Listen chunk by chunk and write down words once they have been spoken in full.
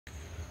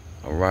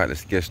All right,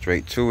 let's get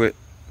straight to it.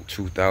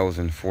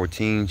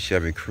 2014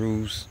 Chevy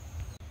Cruze.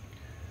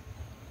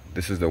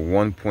 This is the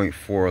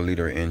 1.4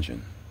 liter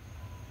engine.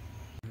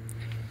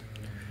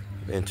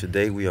 And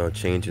today we are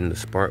changing the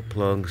spark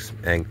plugs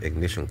and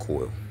ignition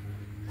coil.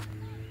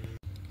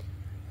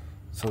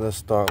 So let's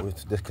start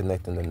with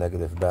disconnecting the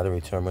negative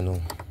battery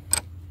terminal.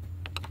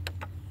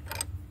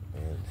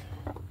 And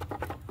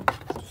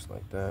just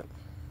like that.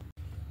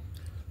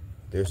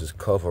 There's this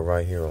cover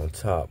right here on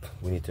top.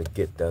 We need to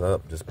get that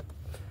up. Just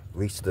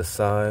reach to the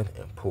side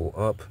and pull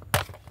up,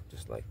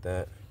 just like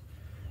that.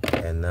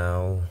 And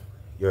now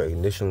your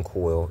ignition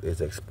coil is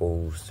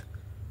exposed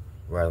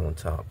right on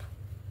top.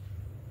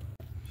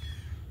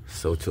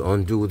 So to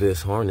undo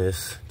this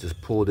harness,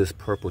 just pull this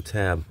purple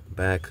tab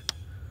back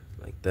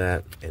like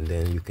that, and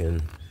then you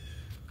can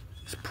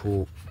just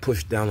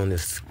push down on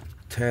this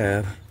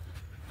tab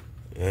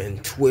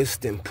and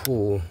twist and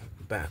pull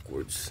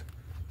backwards.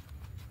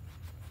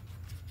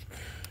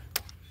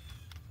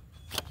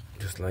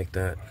 Just like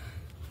that.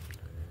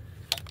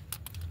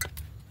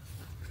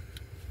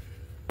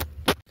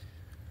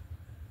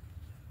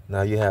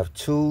 Now you have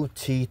two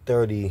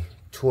T30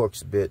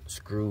 Torx bit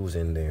screws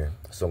in there.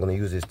 So I'm going to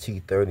use this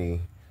T30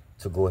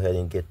 to go ahead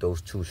and get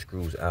those two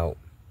screws out.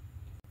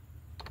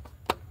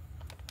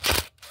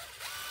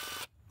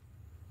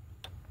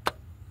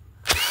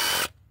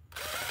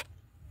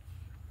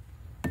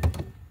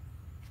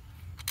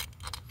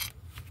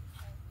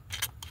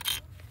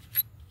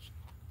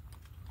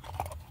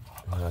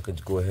 Now I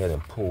could go ahead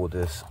and pull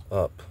this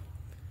up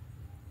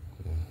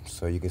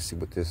so you can see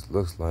what this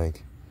looks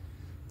like.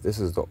 This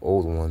is the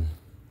old one,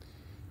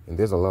 and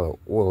there's a lot of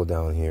oil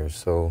down here,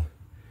 so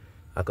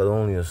I could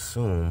only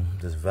assume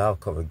this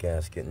valve cover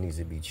gasket needs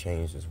to be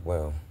changed as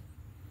well.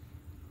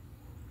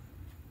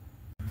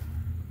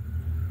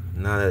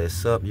 Now that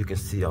it's up, you can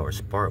see our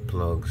spark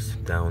plugs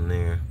down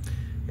there,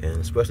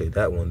 and especially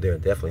that one there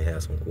definitely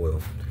has some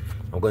oil.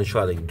 I'm going to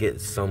try to get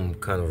some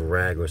kind of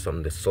rag or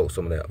something to soak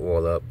some of that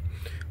oil up.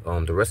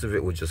 The rest of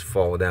it will just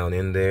fall down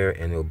in there,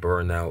 and it'll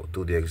burn out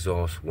through the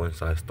exhaust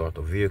once I start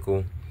the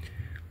vehicle.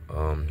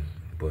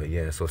 But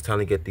yeah, so it's time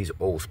to get these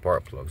old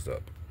spark plugs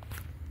up.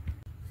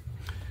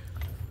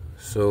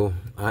 So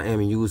I am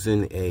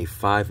using a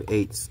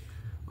 5/8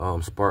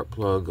 spark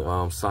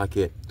plug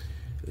socket,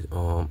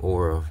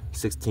 or a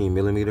 16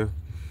 millimeter.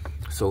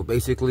 So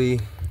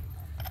basically,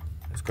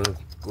 I'm just gonna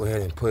go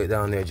ahead and put it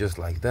down there just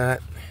like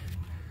that.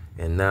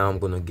 And now I'm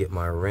gonna get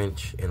my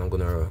wrench and I'm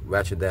gonna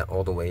ratchet that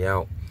all the way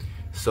out.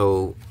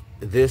 So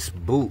this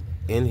boot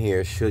in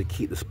here should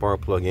keep the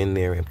spark plug in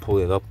there and pull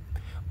it up.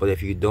 But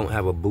if you don't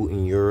have a boot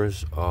in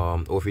yours,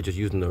 or if you're just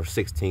using a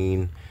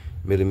 16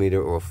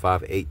 millimeter or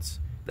 5/8,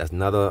 that's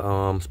not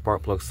a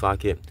spark plug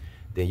socket,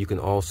 then you can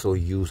also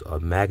use a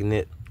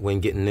magnet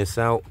when getting this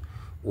out,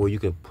 or you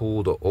can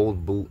pull the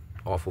old boot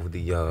off of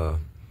the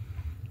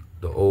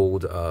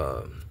old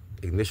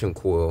ignition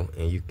coil,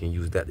 and you can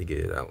use that to get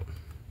it out.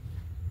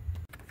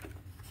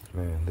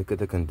 Man, look at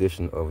the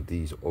condition of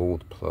these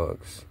old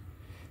plugs.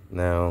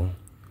 Now,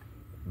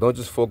 don't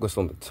just focus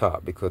on the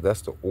top because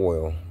that's the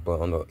oil, but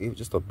on even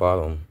just the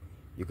bottom,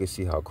 you can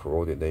see how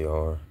corroded they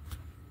are.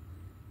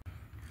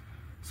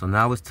 So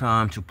now it's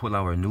time to put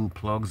our new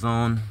plugs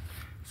on.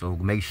 So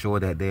make sure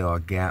that they are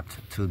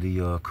gapped to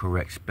the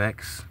correct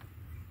specs.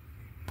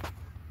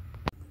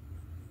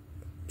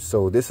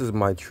 So this is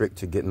my trick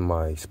to getting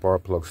my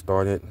spark plug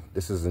started.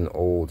 This is an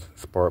old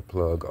spark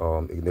plug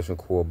ignition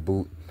coil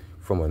boot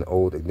from an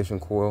old ignition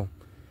coil.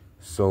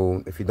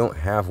 So if you don't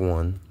have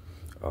one,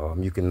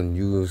 you can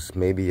use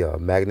maybe a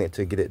magnet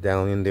to get it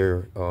down in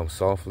there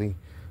softly,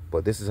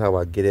 but this is how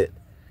I get it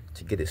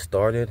to get it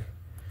started.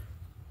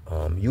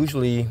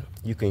 Usually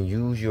you can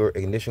use your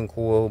ignition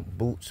coil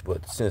boots,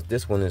 but since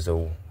this one is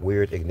a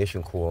weird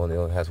ignition coil and it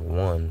only has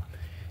one,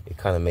 it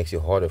kind of makes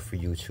it harder for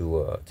you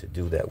to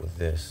do that with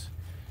this.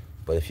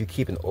 But if you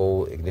keep an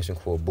old ignition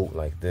coil boot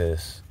like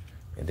this,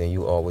 and then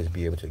you always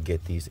be able to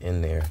get these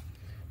in there.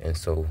 And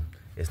so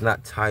it's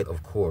not tight,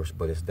 of course,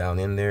 but it's down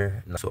in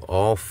there. So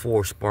all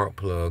 4 spark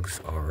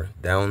plugs are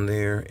down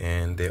there,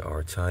 and they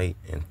are tight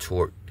and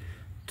torqued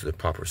to the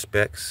proper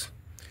specs.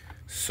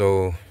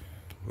 So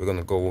we're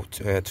gonna go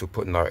ahead to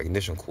putting our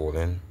ignition coil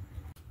in.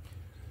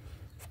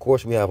 Of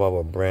course, we have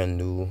our brand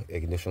new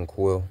ignition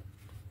coil.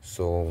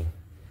 So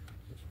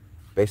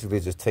basically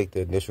just take the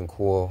ignition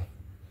coil,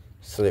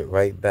 set it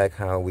right back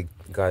how we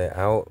got it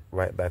out,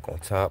 right back on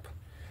top.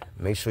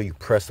 Make sure you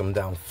press them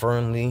down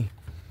firmly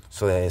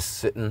so that it's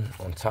sitting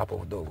on top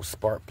of those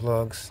spark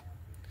plugs.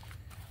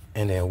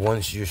 And then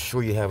once you're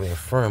sure you have it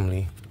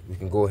firmly, we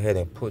can go ahead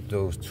and put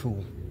those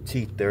 2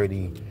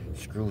 T30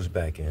 screws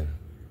back in.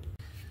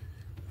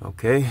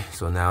 Okay,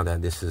 so now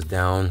that this is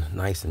down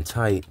nice and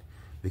tight,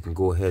 we can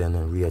go ahead and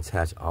then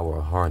reattach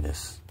our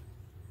harness.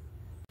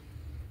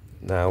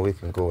 Now we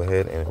can go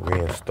ahead and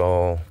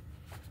reinstall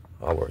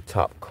our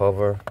top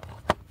cover.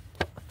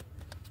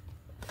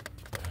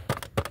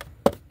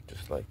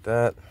 Just like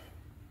that.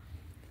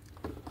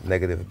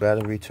 Negative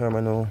battery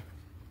terminal.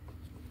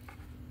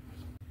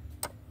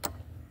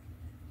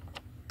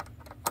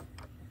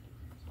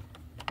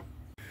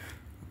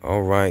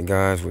 All right,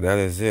 guys. Well, that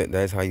is it.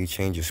 That is how you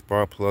change your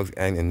spark plugs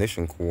and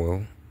ignition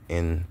coil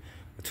in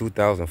a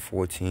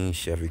 2014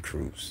 Chevy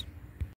Cruze.